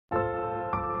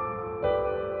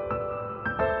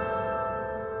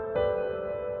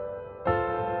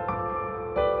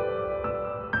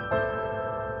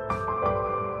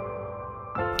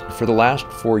For the last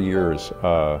 4 years,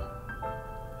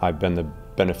 I've been the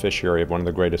beneficiary of one of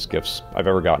the greatest gifts I've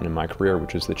ever gotten in my career,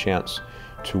 which is the chance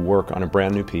to work on a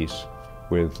brand new piece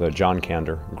with John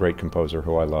Kander, a great composer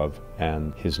who I love,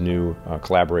 and his new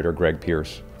collaborator, Greg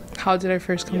Pierce. How did I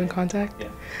first come in contact?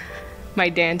 My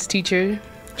dance teacher,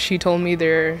 she told me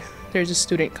there's a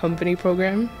student company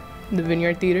program, the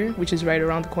Vineyard Theatre, which is right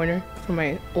around the corner from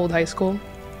my old high school.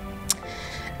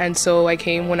 And so I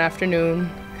came one afternoon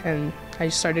and I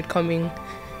started coming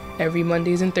every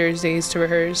Mondays and Thursdays to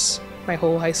rehearse my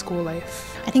whole high school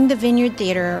life. I think the Vineyard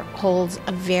Theatre holds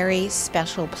a very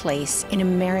special place in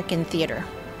American theater.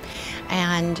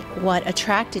 And what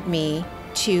attracted me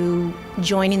to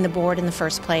joining the board in the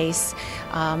first place,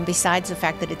 besides the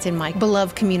fact that it's in my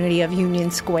beloved community of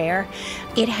Union Square,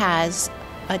 it has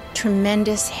a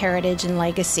tremendous heritage and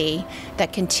legacy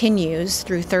that continues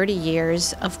through 30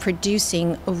 years of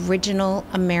producing original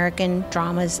American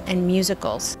dramas and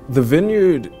musicals. The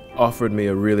Vineyard offered me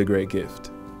a really great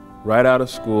gift. Right out of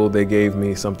school, they gave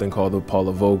me something called the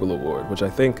Paula Vogel Award, which I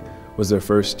think was their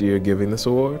first year giving this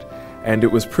award. And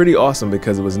it was pretty awesome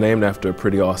because it was named after a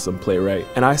pretty awesome playwright.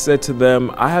 And I said to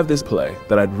them, I have this play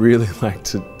that I'd really like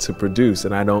to produce,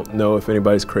 and I don't know if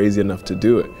anybody's crazy enough to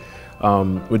do it.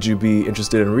 Would you be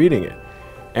interested in reading it?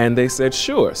 And they said,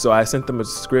 sure. So I sent them a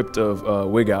script of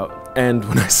Wig Out, and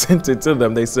when I sent it to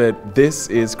them, they said, this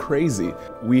is crazy.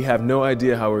 We have no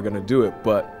idea how we're gonna do it,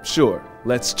 but sure,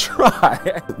 let's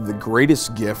try. The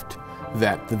greatest gift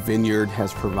that the Vineyard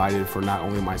has provided for not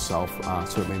only myself,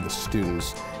 certainly the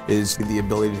students, is the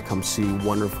ability to come see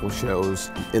wonderful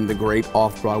shows in the great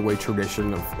off-Broadway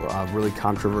tradition of really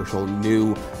controversial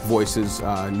new voices,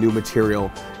 new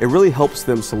material. It really helps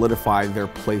them solidify their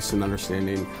place and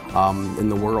understanding in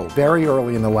the world. Very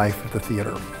early in the life of the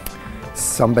theater,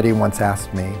 somebody once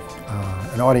asked me,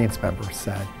 an audience member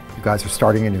said, you guys are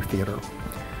starting a new theater.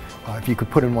 If you could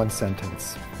put in one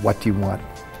sentence, what do you want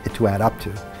it to add up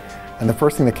to? And the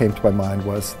first thing that came to my mind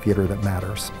was theater that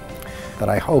matters. That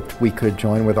I hoped we could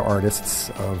join with artists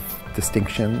of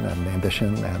distinction and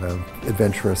ambition and an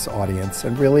adventurous audience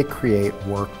and really create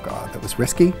work that was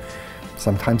risky,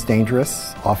 sometimes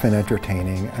dangerous, often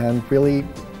entertaining, and really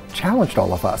challenged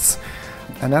all of us.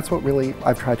 And that's what really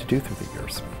I've tried to do through the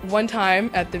years. One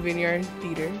time at the Vineyard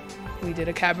Theatre, we did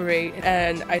a cabaret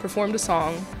and I performed a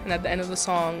song, and at the end of the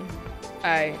song,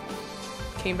 I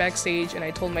came backstage and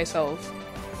I told myself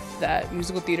that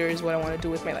musical theater is what I want to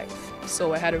do with my life.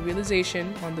 So I had a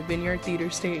realization on the Vineyard Theatre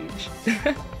stage.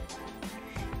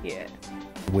 Yeah.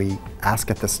 We ask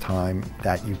at this time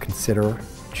that you consider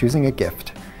choosing a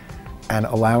gift and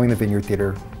allowing the Vineyard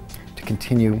Theatre to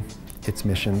continue its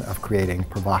mission of creating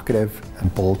provocative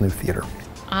and bold new theater.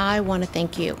 I want to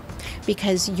thank you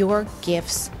because your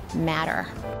gifts matter.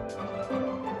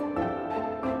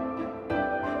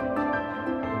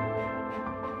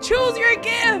 Choose your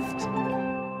gift!